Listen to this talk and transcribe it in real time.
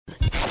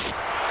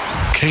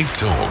Cape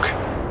Talk,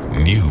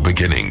 new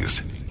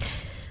beginnings.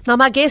 Now,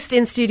 my guest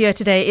in studio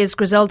today is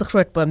Grizelda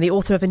Grootboom, the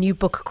author of a new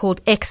book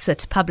called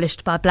Exit,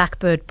 published by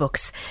Blackbird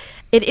Books.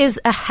 It is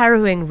a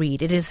harrowing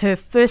read. It is her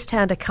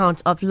first-hand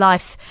account of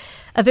life,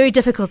 a very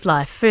difficult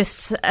life,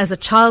 first as a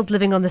child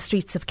living on the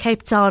streets of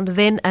Cape Town,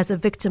 then as a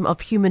victim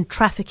of human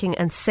trafficking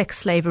and sex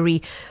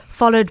slavery,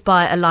 followed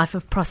by a life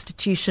of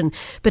prostitution.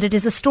 But it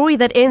is a story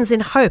that ends in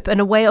hope and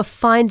a way of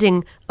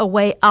finding a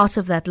way out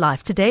of that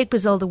life. Today,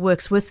 Grizelda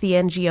works with the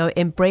NGO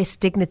Embrace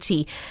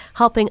Dignity,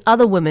 helping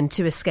other women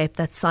to escape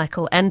that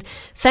cycle. And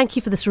thank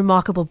you for this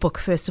remarkable book,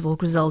 first of all,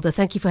 Grizelda.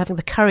 Thank you for having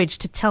the courage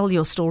to tell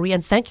your story,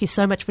 and thank you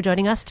so much for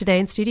joining us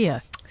today in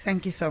studio.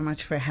 Thank you so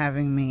much for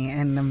having me,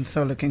 and I'm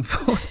so looking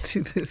forward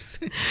to this.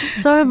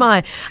 So am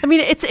I. I mean,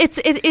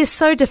 it is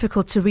so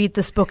difficult to read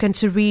this book and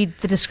to read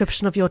the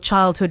description of your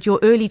childhood, your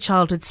early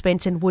childhood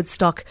spent in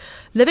Woodstock,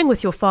 living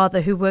with your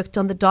father who worked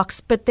on the docks,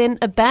 but then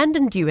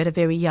abandoned you at a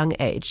very young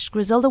age.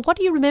 Grizelda, what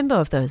do you remember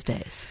of those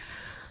days?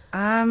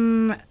 I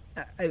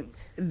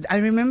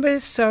remember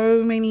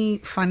so many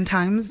fun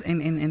times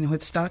in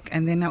Woodstock,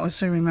 and then I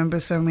also remember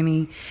so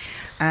many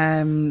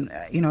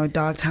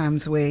dark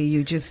times where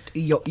you just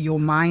your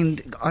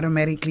mind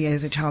automatically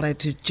as a child had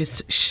to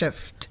just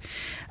shift.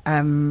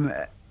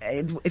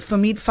 For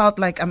me, it felt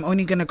like I'm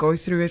only going to go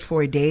through it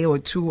for a day or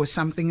two, or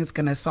something is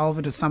going to solve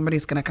it, or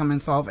somebody's going to come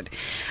and solve it.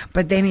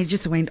 But then it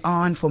just went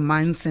on for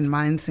months and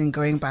months, and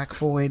going back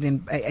forward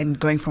and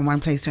going from one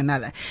place to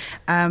another.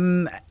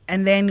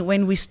 And then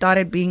when we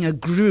started being a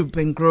group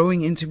and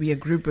growing into be a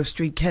group of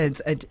street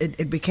kids,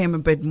 it became a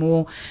bit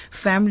more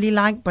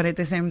family-like. But at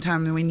the same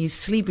time, when you're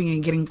sleeping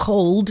and getting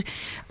cold,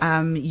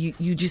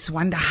 you just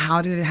wonder,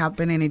 how did it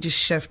happen? And it just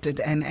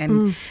shifted.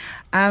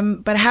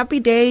 But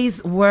happy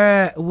days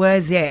were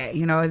there.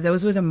 You know,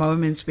 those were the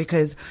moments,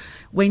 because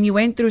when you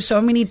went through so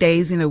many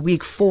days in a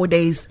week, 4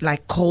 days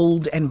like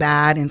cold and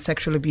bad and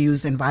sexual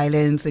abuse and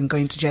violence and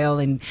going to jail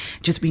and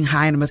just being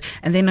high and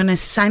then on a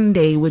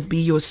Sunday would be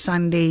your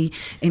Sunday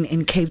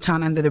in Cape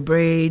Town under the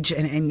bridge,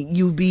 and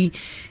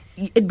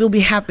it will be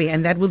happy,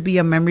 and that will be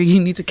a memory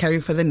you need to carry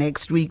for the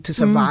next week to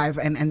survive.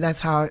 And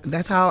that's how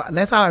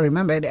I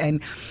remember it.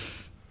 And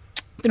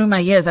through my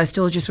years, I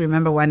still just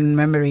remember one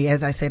memory,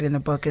 as I said in the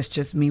book, is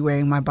just me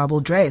wearing my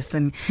bubble dress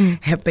and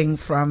hipping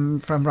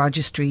from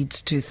Roger Street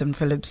to St.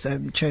 Philip's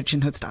Church in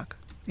Woodstock.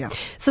 Yeah.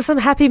 So some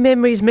happy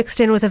memories mixed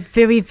in with a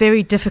very,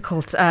 very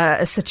difficult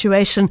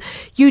situation.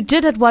 You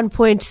did at one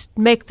point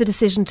make the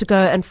decision to go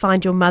and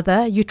find your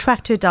mother. You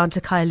tracked her down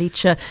to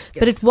Khayelitsha,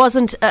 but it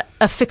wasn't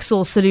a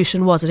fix-all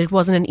solution, was it? It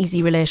wasn't an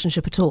easy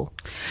relationship at all.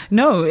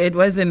 No, it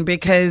wasn't,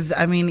 because,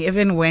 I mean,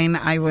 even when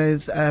I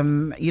was,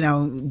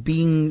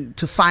 being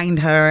to find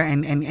her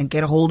and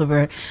get a hold of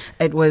her,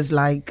 it was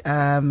like,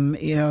 I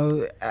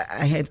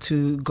had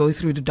to go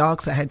through the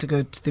docks. I had to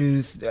go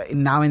through,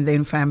 now and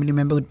then family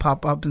member would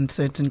pop up and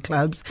certain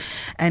clubs,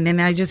 and then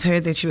I just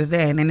heard that she was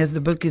there. And then, as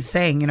the book is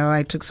saying,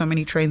 I took so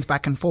many trains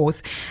back and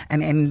forth,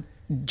 and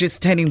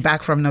just turning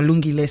back from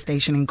Nolungile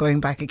station and going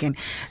back again.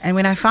 And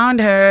when I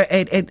found her,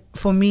 it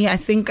for me, I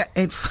think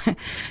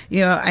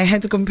I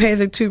had to compare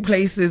the two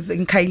places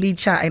in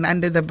Khayelitsha and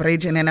under the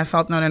bridge, and then I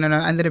felt no,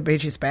 under the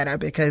bridge is better,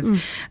 because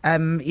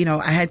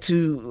I had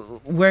to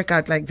work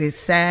out like this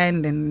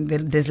sand and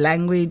this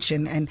language,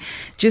 and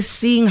just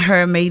seeing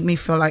her made me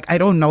feel like I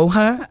don't know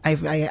her.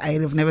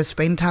 I've never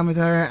spent time with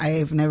her.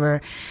 I've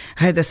never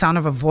heard the sound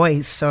of her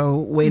voice. So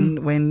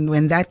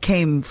when that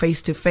came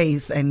face to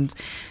face, and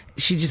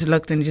she just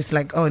looked and just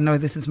like, oh no,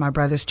 this is my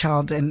brother's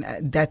child, and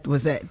that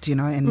was it,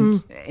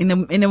 and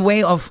in a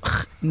way of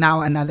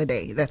now another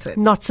day, that's it.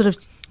 Not sort of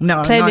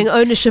claiming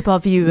ownership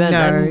of you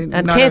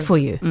and care for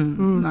you.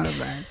 Not of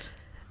that.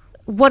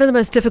 One of the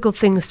most difficult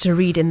things to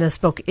read in this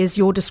book is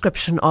your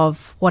description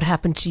of what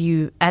happened to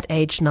you at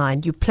age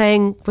 9. You're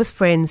playing with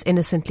friends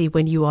innocently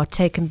when you are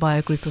taken by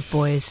a group of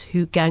boys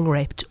who gang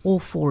raped all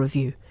 4 of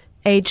you,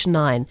 age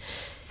 9.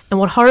 And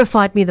what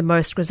horrified me the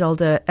most,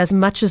 Grizelda, as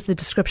much as the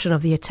description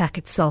of the attack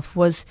itself,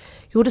 was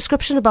your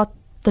description about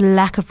the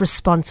lack of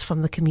response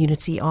from the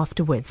community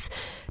afterwards.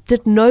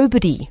 Did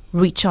nobody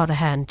reach out a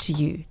hand to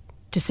you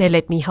to say,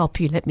 let me help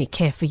you, let me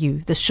care for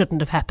you, this shouldn't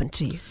have happened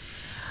to you?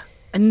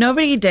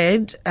 Nobody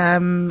did.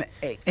 And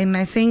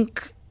I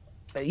think,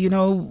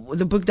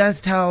 the book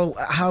does tell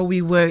how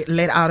we were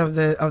let out of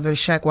the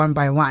shack one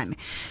by one.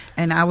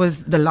 And I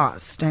was the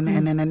last, and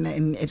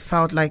it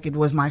felt like it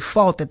was my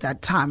fault at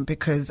that time,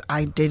 because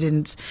I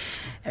didn't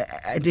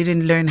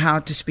learn how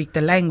to speak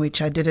the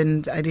language. I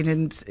didn't,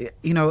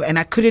 and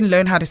I couldn't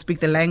learn how to speak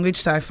the language.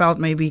 So I felt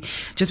maybe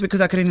just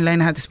because I couldn't learn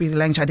how to speak the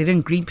language, I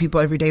didn't greet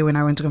people every day when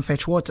I went to go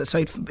fetch water. So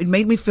it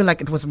made me feel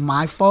like it was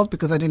my fault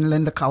because I didn't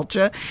learn the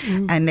culture,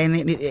 and then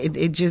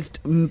it just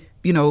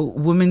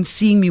women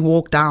seeing me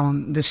walk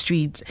down the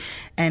street,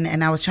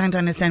 and I was trying to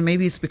understand,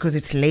 maybe it's because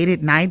it's late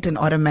at night and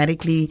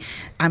automatically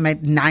I'm a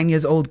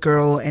 9-year-old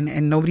girl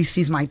and nobody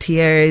sees my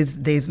tears.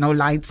 There's no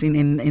lights in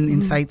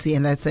Sightsee,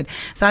 and that's it.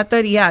 So I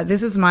thought, yeah,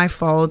 this is my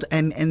fault,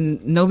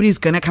 and nobody's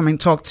gonna come and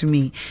talk to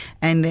me.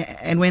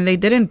 And when they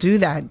didn't do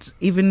that,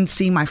 even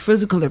seeing my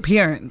physical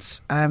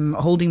appearance,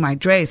 holding my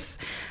dress,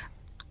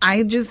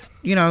 I just,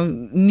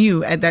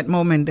 knew at that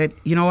moment that,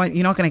 you know what,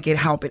 you're not going to get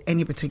help at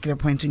any particular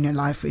point in your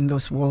life in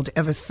this world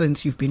ever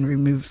since you've been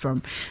removed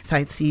from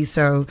Sightsee.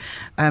 So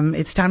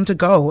it's time to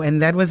go.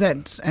 And that was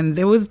it. And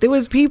there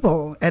was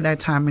people at that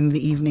time in the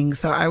evening.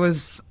 So I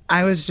was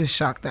just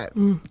shocked that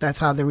that's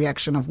how the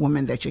reaction of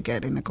women that you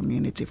get in the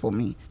community for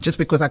me, just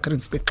because I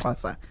couldn't speak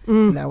Xhosa.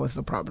 That was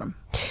the problem.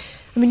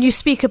 I mean, you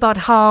speak about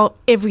how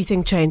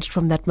everything changed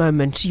from that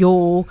moment.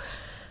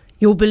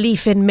 Your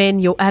belief in men,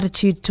 your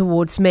attitude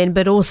towards men,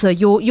 but also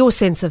your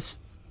sense of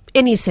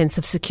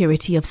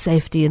security, of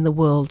safety in the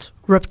world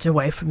ripped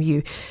away from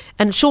you.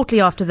 And shortly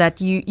after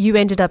that,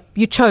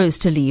 you chose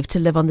to leave, to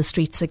live on the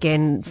streets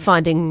again,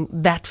 finding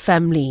that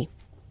family,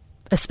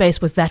 a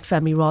space with that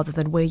family rather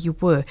than where you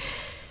were.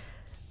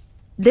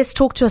 Let's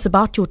talk to us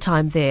about your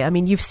time there. I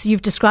mean,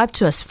 you've described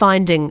to us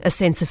finding a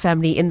sense of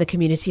family in the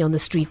community on the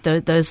street,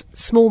 those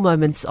small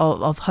moments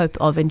of hope,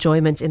 of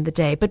enjoyment in the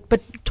day. But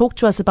talk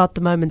to us about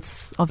the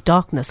moments of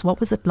darkness. What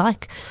was it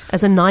like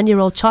as a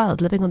 9-year-old child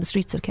living on the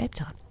streets of Cape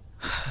Town?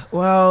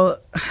 Well,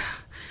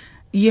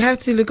 you have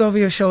to look over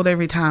your shoulder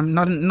every time,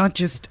 not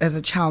just as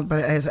a child,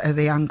 but as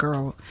a young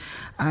girl.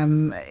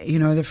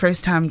 The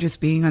first time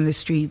just being on the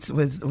streets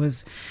was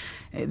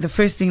the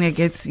first thing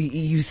that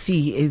you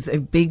see is a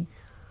big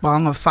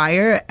bong of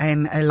fire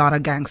and a lot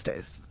of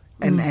gangsters.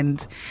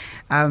 And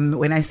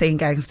when I say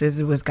gangsters,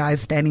 it was guys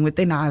standing with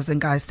their knives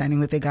and guys standing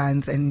with their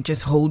guns and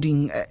just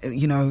holding,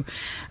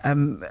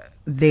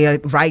 their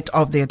right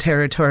of their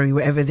territory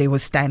wherever they were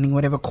standing,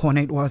 whatever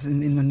corner it was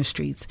in the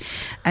streets.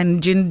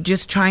 And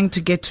just trying to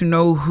get to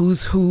know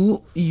who's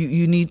who.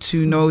 You need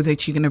to know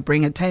that you're going to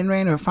bring a 10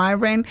 rand or a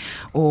 5 rand,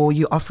 or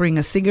you're offering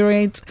a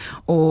cigarette,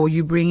 or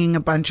you're bringing a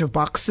bunch of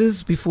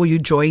boxes before you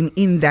join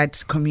in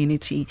that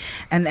community.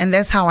 And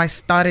that's how I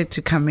started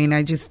to come in.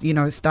 I just,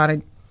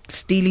 started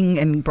stealing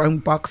and brown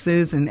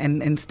boxes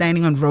and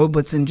standing on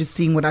robots and just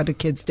seeing what other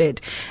kids did.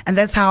 And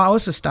that's how I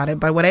also started.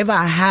 But whatever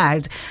I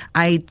had,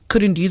 I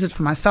couldn't use it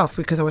for myself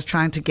because I was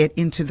trying to get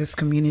into this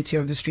community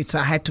of the street. So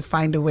I had to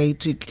find a way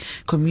to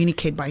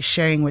communicate by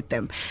sharing with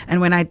them.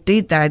 And when I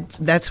did that,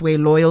 that's where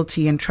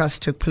loyalty and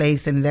trust took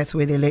place, and that's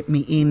where they let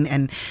me in.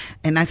 And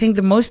I think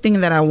the most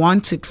thing that I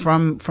wanted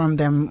from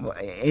them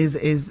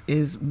is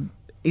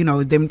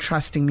them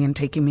trusting me and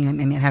taking me in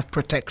and have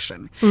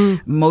protection.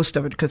 Most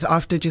of it, because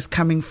after just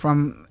coming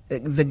from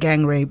the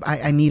gang rape,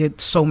 I needed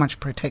so much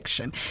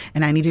protection,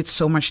 and I needed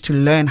so much to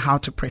learn how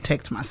to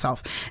protect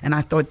myself. And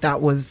I thought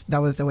that was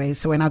the way.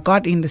 So when I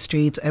got in the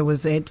streets, it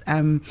was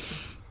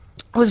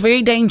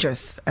very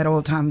dangerous at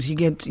all times. You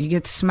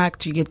get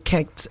smacked, you get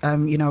kicked,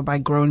 by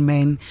grown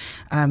men,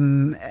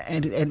 in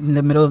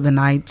the middle of the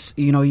night.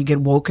 You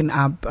get woken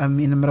up,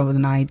 in the middle of the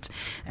night,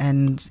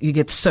 and you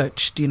get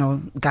searched.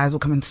 Guys will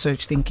come and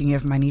search, thinking you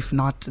have money. If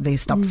not, they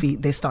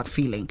start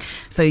feeling.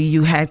 So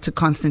you had to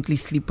constantly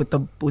sleep with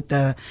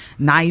the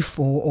knife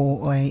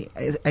or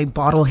a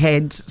bottle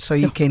head, so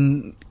you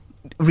can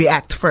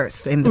react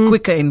first. And the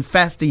quicker and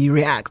faster you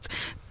react,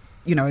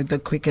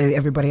 the quicker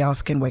everybody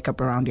else can wake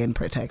up around you and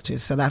protect you.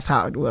 So that's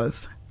how it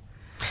was.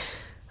 I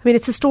mean,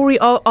 it's a story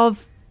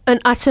of an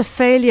utter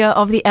failure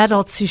of the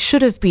adults who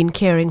should have been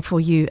caring for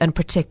you and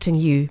protecting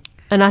you,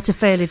 an utter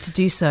failure to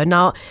do so.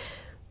 Now,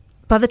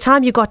 by the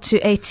time you got to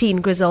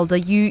 18, Grizelda,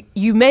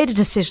 you made a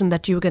decision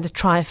that you were going to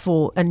try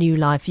for a new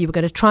life. You were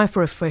going to try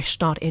for a fresh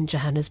start in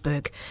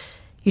Johannesburg.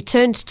 You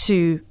turned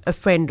to a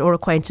friend or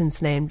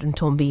acquaintance named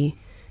Ntombi,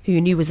 who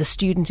you knew was a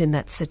student in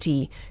that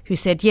city, who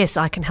said, yes,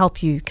 I can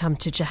help you come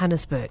to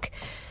Johannesburg.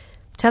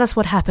 Tell us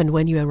what happened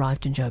when you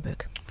arrived in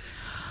Joburg.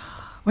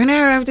 When I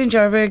arrived in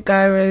Joburg,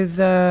 I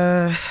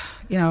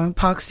was,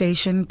 Park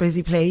Station,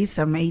 busy place.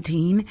 I'm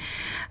 18.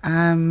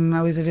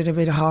 I was a little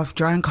bit half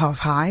drunk, half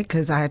high,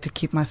 because I had to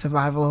keep my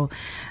survival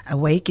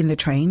awake in the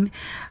train.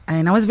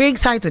 And I was very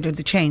excited at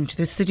the change.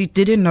 This city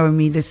didn't know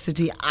me. This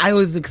city, I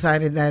was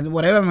excited that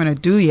whatever I'm going to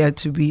do here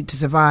to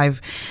survive,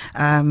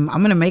 I'm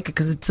going to make it,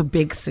 because it's a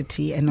big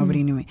city and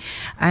nobody knew me.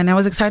 And I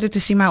was excited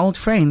to see my old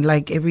friend,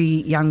 like every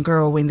young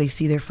girl when they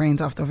see their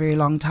friends after a very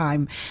long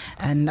time.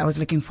 And I was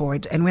looking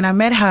forward. And when I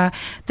met her,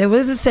 there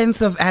was a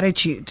sense of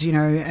attitude,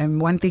 and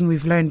one thing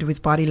we've learned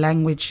with body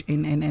language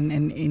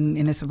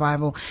in a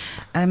survival,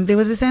 there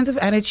was a sense of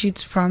attitude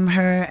from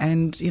her,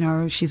 and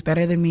she's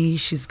better than me,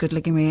 she's good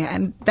looking me,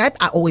 and that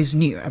I always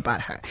knew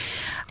about her.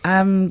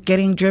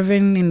 Getting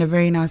driven in a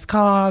very nice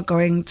car,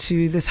 going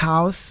to this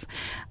house,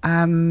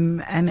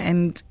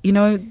 And you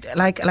know,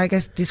 like I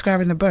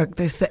describe in the book,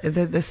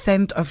 the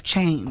scent of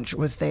change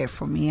was there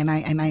for me, and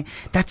I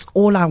that's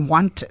all I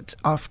wanted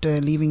after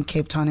leaving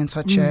Cape Town in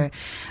such a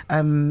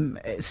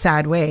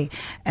sad way.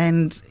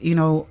 And you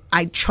know,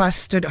 I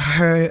trusted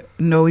her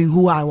knowing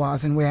who I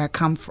was and where I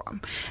come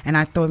from, and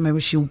I thought maybe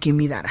she'll give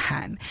me that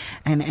hand.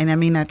 And I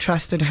mean, I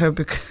trusted her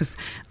because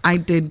I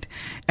did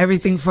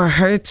everything for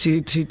her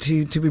to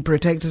be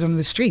protected on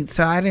the streets.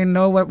 So I didn't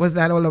know what was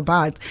that all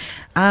about.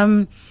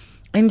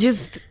 And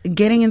just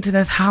getting into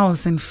this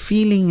house and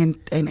feeling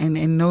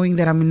and knowing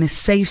that I'm in a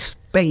safe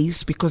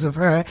space because of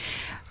her,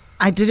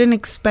 I didn't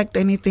expect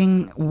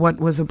anything what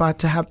was about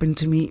to happen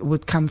to me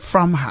would come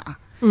from her.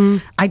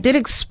 I did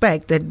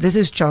expect that this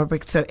is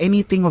Joburg, so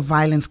anything of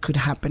violence could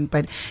happen,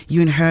 but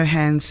you're in her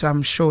hands, so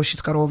I'm sure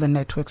she's got all the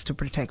networks to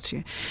protect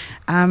you.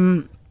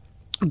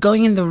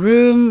 Going in the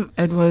room,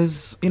 it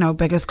was, you know,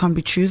 beggars can't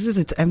be choosers.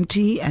 It's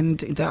empty.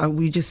 And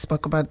we just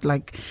spoke about,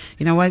 like,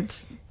 you know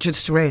what,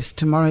 just rest.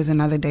 Tomorrow is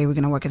another day. We're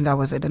going to work. And that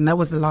was it. And that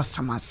was the last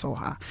time I saw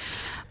her.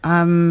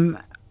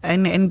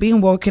 And being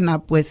woken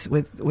up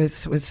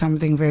with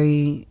something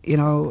very, you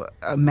know,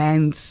 a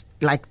man's,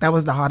 like, that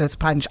was the hardest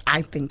punch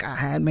I think I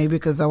had, maybe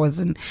because I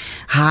wasn't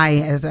high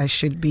as I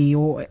should be.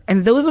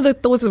 And those were the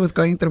thoughts that was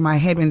going through my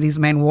head when these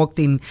men walked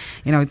in,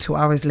 you know, 2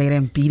 hours later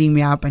and beating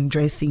me up and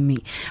dressing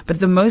me.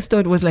 But the most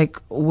thought was like,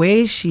 where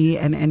is she?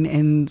 And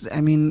I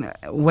mean,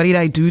 what did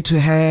I do to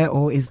her?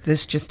 Or is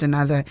this just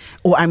another,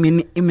 or I'm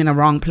in a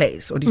wrong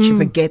place? Or did she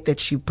forget that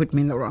she put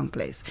me in the wrong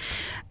place?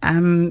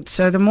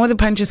 So the more the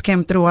punches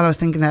came through, while I was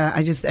thinking that,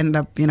 I just ended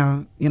up, you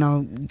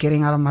know,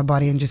 getting out of my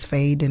body and just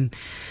fade and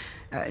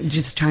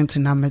just trying to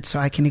numb it so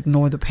I can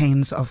ignore the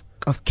pains of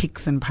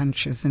kicks and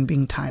punches and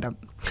being tied up,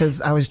 because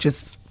I was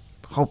just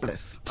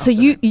hopeless. So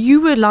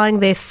you were lying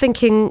there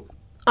thinking,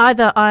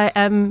 either I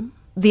am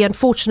the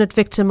unfortunate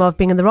victim of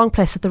being in the wrong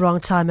place at the wrong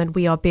time and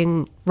we are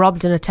being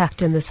robbed and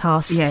attacked in this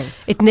house.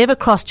 Yes. It never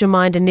crossed your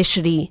mind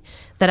initially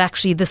that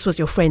actually this was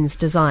your friend's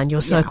design,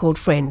 your so-called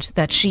friend,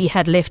 that she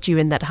had left you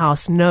in that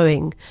house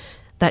knowing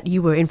that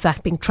you were in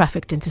fact being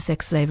trafficked into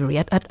sex slavery.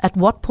 At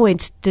what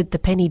point did the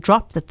penny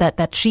drop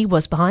that she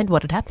was behind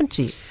what had happened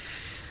to you?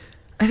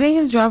 I think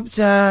it dropped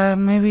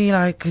maybe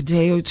like a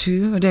day or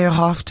two, a day or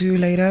half, two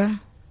later.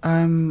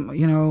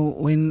 You know,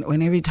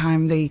 when every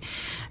time they,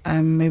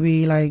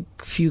 maybe like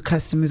few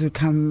customers would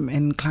come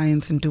and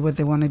clients and do what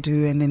they want to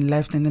do and then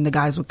left, and then the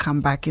guys would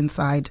come back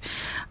inside,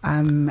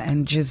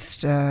 and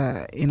just,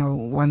 you know,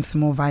 once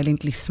more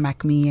violently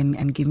smack me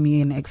and give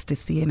me an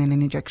ecstasy and an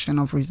injection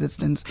of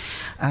resistance,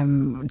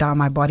 down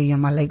my body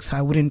and my legs so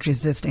I wouldn't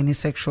resist any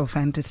sexual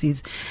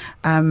fantasies.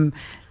 And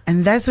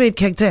that's where it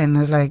kicked in. I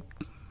was like,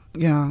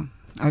 you know,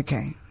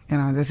 okay. You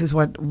know, this is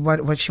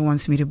what she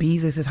wants me to be.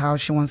 This is how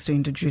she wants to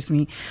introduce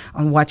me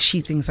on what she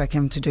thinks I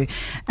came to do.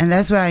 And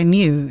that's where I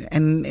knew,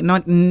 and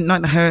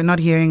not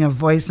hearing a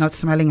voice, not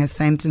smelling a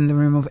scent in the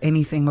room of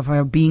anything of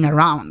her being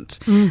around.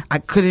 I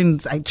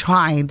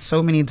tried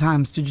so many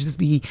times to just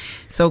be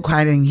so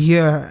quiet and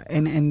hear,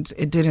 and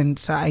it didn't.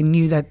 So I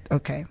knew that,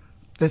 okay,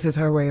 this is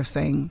her way of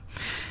saying,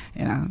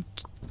 you know,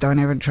 don't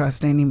ever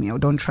trust me or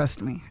don't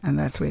trust me. And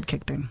that's where it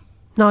kicked in.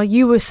 Now,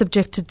 you were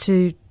subjected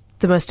to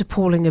the most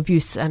appalling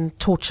abuse and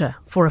torture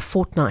for a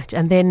fortnight,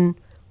 and then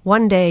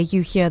one day you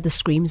hear the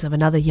screams of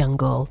another young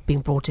girl being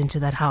brought into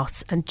that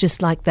house, and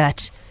just like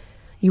that,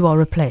 you are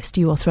replaced.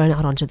 You are thrown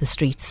out onto the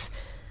streets.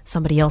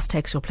 Somebody else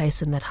takes your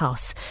place in that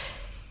house.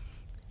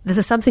 This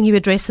is something you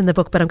address in the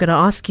book, but I'm going to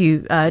ask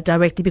you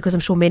directly, because I'm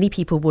sure many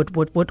people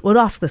would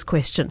ask this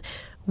question.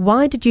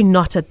 Why did you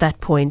not at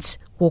that point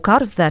walk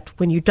out of that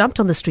when you dumped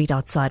on the street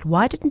outside?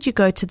 Why didn't you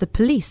go to the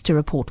police to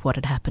report what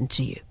had happened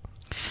to you?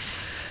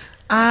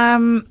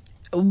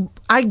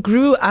 I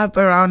grew up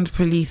around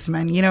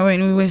policemen. You know,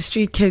 when we were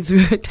street kids,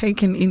 we were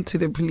taken into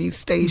the police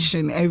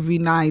station every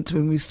night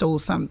when we stole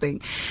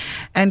something.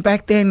 And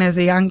back then, as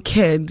a young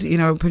kid, you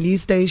know,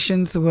 police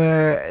stations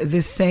were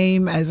the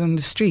same as on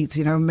the streets.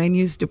 You know,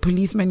 the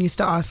policemen used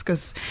to ask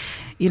us,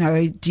 you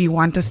know, do you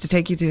want us to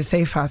take you to a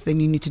safe house? Then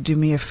you need to do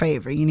me a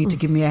favor. You need to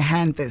give me a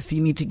hand this.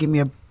 You need to give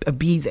me a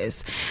be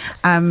this.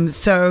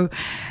 So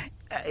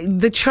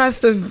the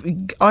trust of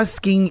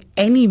asking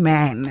any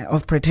man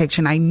of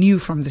protection, I knew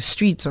from the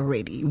streets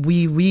already.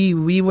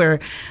 We were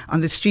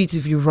on the streets.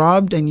 If you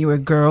robbed and you were a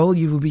girl,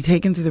 you will be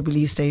taken to the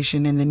police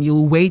station, and then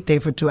you'll wait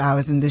there for 2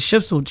 hours, and the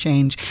shifts will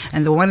change.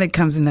 And the one that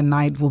comes in the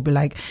night will be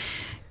like,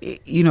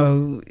 you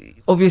know,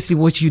 obviously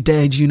what you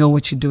did, you know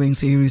what you're doing,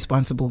 so you're a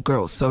responsible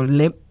girl. So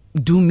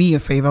do me a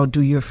favor, I'll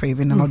do you a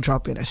favor, and then I'll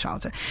drop you at a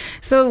shelter.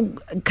 So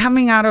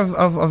coming out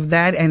of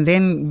that, and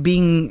then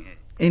being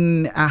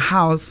in a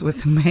house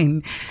with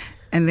men,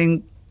 and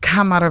then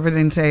come out of it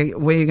and say,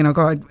 where are you going to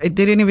go? It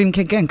didn't even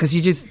kick in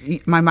because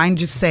my mind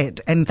just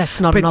said. And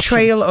that's not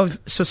betrayal of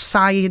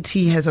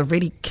society has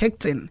already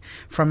kicked in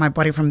from my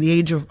body from the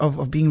age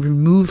of being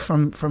removed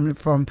from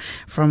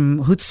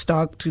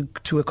Hoodstock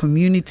to a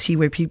community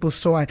where people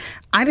saw it.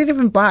 I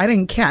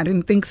didn't care. I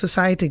didn't think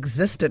society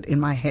existed in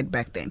my head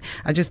back then.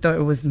 I just thought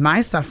it was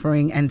my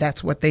suffering and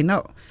that's what they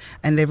know.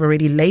 And they've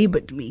already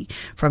labeled me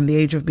from the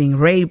age of being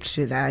raped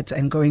to that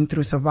and going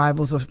through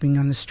survivals of being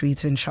on the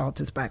streets and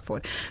shelters back for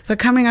it. So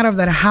coming out of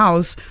that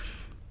house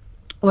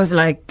was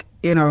like,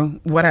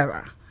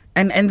 whatever.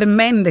 And the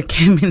men that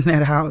came in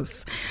that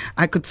house,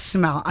 I could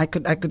smell, I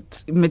could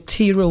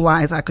material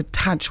wise, I could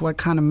touch what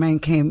kind of man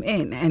came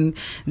in. And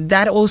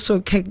that also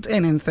kicked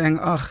in and saying,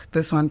 oh,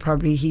 this one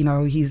probably,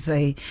 he's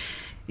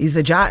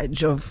a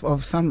judge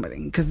of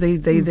something. Because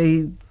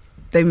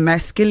the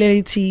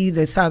masculinity,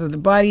 the side of the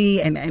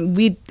body, and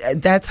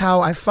that's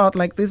how I felt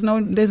like there's no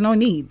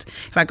need.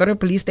 If I go to a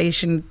police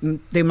station,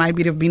 there might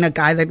have been a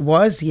guy that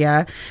was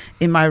here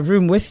in my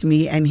room with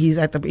me, and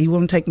he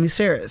won't take me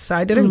serious. So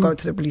I didn't go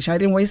to the police. I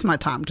didn't waste my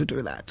time to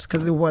do that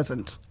because it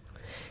wasn't.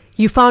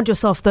 You found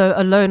yourself though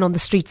alone on the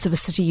streets of a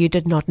city you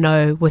did not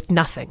know with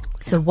nothing.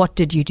 So what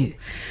did you do?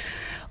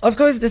 Of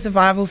course, the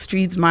survival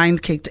streets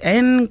mind kicked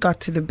in,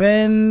 got to the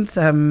bins,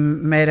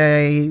 met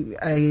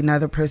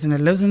another person that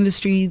lives in the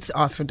streets,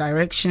 asked for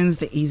directions,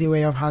 the easy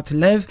way of how to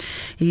live.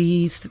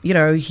 He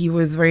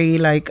was very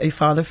like a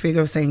father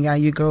figure of saying, yeah,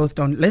 you girls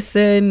don't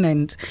listen.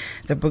 And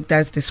the book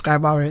does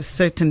describe a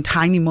certain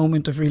tiny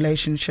moment of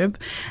relationship.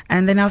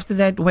 And then after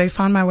that, I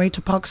found my way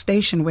to Park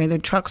Station where the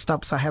truck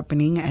stops are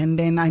happening. And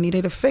then I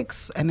needed a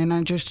fix. And then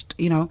I just,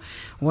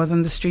 was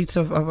on the streets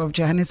of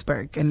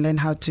Johannesburg and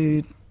learned how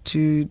to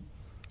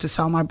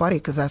sell my body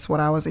because that's what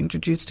I was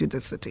introduced to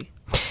the city.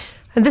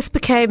 And this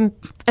became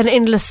an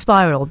endless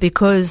spiral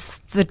because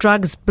the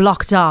drugs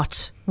blocked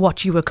out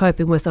what you were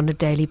coping with on a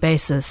daily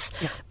basis.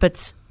 Yeah.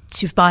 But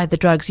to buy the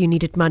drugs, you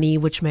needed money,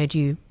 which made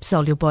you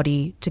sell your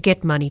body to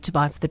get money to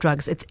buy for the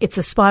drugs. It's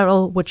a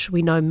spiral which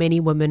we know many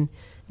women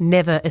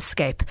never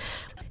escape.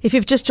 If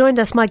you've just joined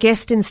us, my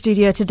guest in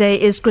studio today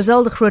is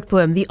Grizelda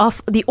Grootboom,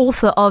 the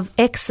author of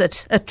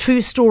Exit, a true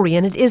story.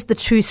 And it is the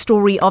true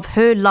story of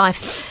her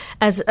life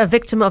as a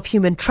victim of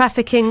human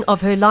trafficking,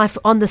 of her life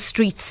on the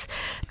streets,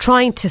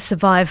 trying to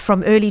survive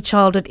from early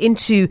childhood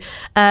into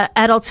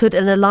adulthood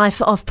and a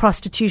life of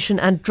prostitution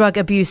and drug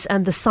abuse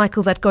and the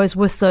cycle that goes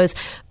with those.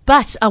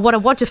 But what I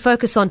want to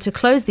focus on to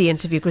close the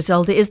interview,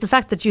 Grizelda, is the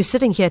fact that you're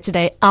sitting here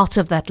today out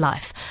of that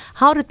life.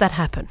 How did that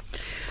happen?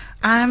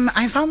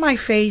 I found my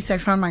faith, I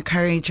found my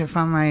courage, I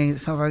found my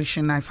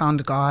salvation, I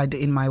found God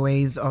in my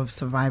ways of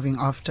surviving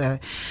after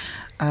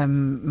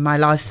my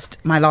last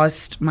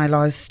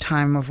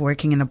time of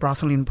working in a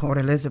brothel in Port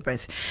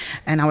Elizabeth,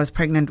 and I was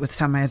pregnant with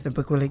Summer, as the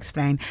book will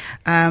explain.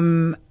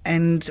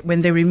 And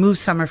when they removed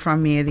Summer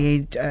from me at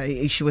the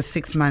age, she was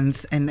 6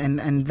 months,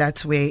 and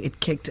that's where it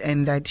kicked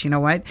in. That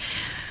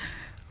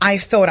I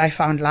thought I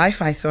found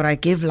life, I thought I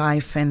gave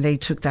life, and they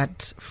took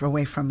that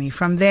away from me.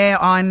 From there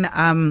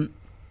on,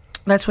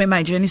 that's where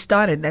my journey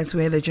started. That's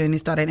where the journey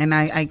started. And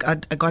I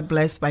got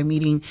blessed by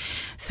meeting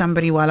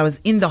somebody while I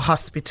was in the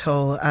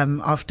hospital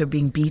after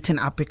being beaten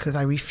up because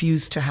I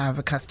refused to have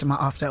a customer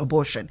after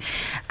abortion.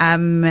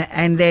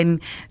 And then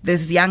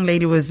this young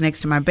lady was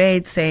next to my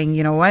bed saying,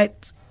 you know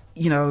what?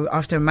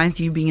 After a month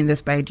you being in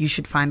this bed, you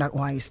should find out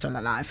why you're still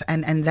alive.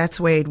 And that's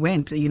where it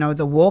went.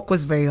 The walk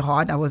was very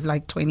hard. I was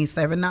like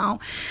 27 now.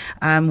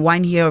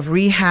 1 year of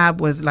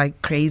rehab was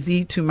like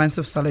crazy. 2 months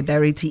of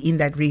solidarity in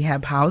that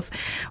rehab house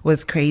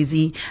was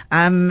crazy.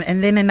 And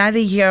then another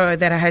year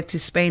that I had to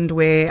spend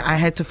where I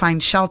had to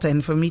find shelter.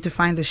 And for me to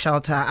find the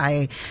shelter,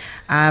 I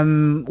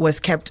was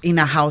kept in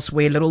a house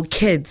where little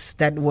kids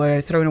that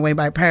were thrown away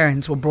by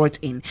parents were brought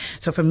in.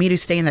 So for me to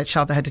stay in that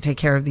shelter, I had to take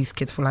care of these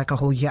kids for like a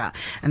whole year.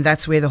 And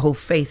that's where the whole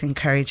faith and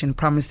courage and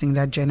promising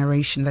that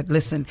generation that,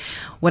 listen,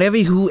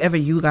 whoever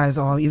you guys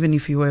are, even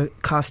if you were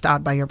cast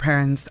out by your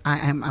parents,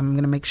 I'm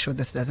going to make sure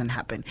this doesn't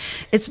happen.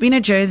 It's been a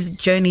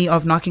journey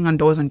of knocking on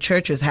doors, and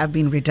churches have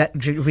been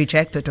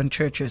rejected on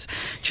churches.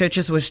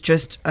 Churches was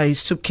just a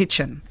soup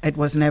kitchen. It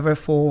was never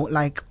for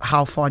like,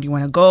 how far do you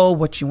want to go?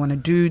 What you want to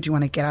do you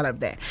want to get out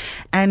of there?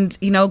 And,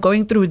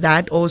 going through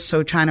that,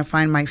 also trying to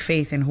find my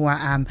faith in who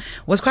I am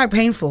was quite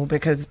painful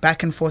because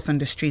back and forth on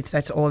the streets,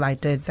 that's all I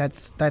did.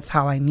 That's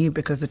how I knew,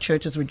 because the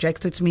churches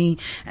rejected me,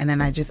 and then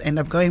I just end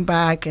up going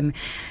back.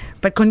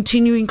 But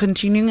continuing.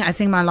 I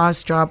think my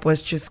last job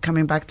was just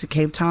coming back to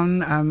Cape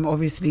Town,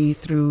 obviously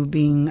through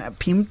being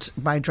pimped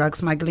by drug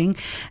smuggling,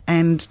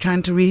 and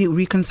trying to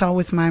reconcile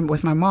with my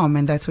mom,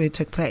 and that's where it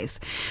took place.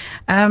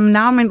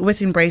 Now I'm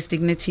with Embrace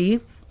Dignity.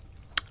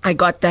 I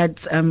got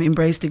that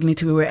Embrace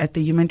Dignity. We were at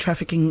the Human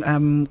Trafficking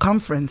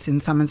conference in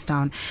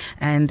Summerstown,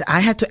 and I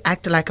had to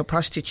act like a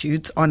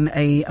prostitute on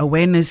a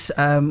awareness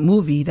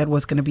movie that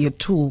was going to be a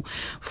tool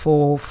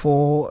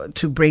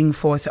to bring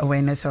forth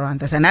awareness around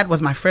this. And that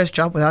was my first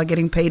job without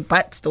getting paid,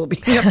 but still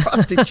being a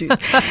prostitute.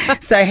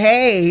 So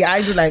hey, I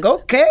was like,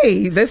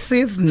 okay, this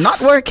is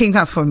not working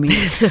out for me.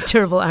 It's a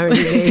terrible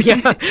irony there.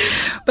 Yeah.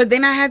 But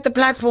then I had the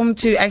platform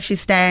to actually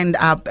stand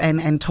up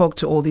and talk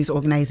to all these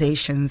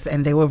organizations,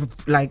 and they were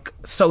like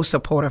so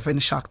supportive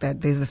and shocked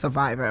that there's a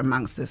survivor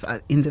amongst us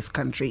in this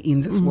country,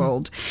 in this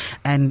world,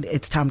 and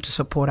it's time to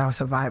support our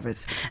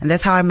survivors. And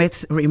that's how I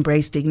met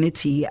Embrace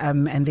Dignity,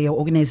 and they're an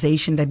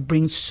organization that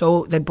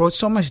brought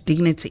so much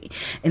dignity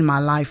in my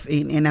life.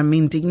 And I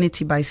mean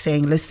dignity by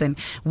saying, listen,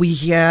 we're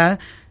here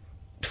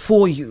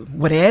for you,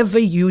 whatever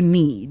you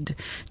need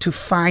to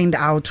find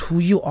out who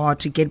you are,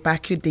 to get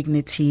back your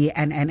dignity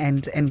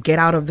and get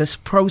out of this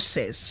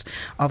process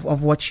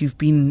of what you've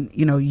been,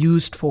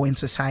 used for in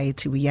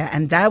society.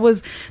 And that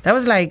was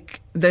like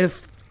the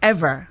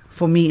ever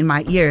for me in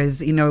my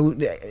ears,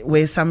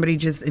 where somebody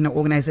just in an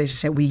organization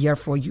said, we're here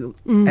for you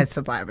as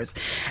survivors.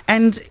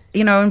 And,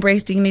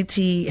 Embrace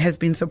Dignity has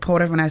been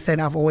supportive. And I said,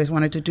 I've always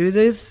wanted to do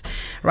this.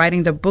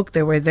 Writing the book,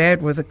 they were there.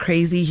 It was a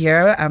crazy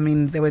year. I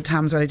mean, there were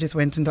times where I just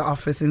went into the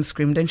office and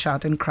screamed and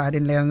shouted and cried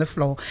and lay on the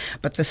floor.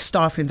 But the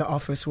staff in the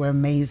office were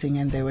amazing,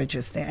 and they were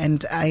just there.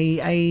 And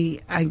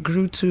I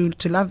grew to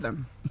love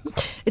them.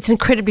 It's an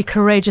incredibly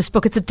courageous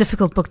book. It's a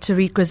difficult book to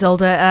read,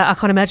 Grizelda. I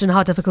can't imagine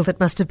how difficult it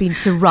must have been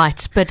to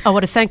write. But I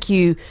want to thank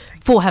you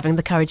for having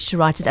the courage to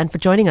write it and for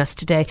joining us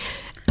today.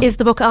 Is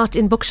the book out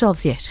in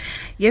bookshelves yet?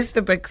 Yes,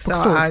 the books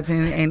are out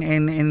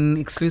in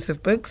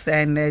exclusive books,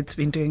 and it's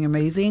been doing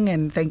amazing.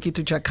 And thank you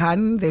to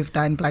Jakan. They've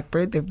done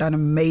Blackbird. They've done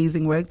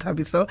amazing work,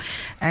 Tabiso.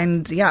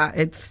 And yeah,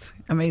 it's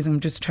amazing. I'm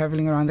just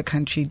traveling around the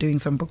country doing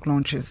some book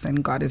launches,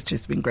 and God has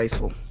just been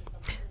graceful.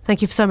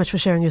 Thank you so much for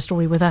sharing your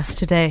story with us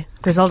today.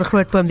 Grizelda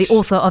Grootboom, the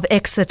author of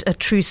Exit, A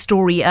True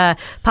Story,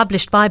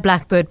 published by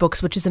Blackbird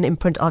Books, which is an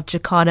imprint of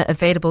Jacana,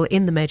 available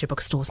in the major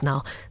bookstores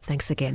now. Thanks again.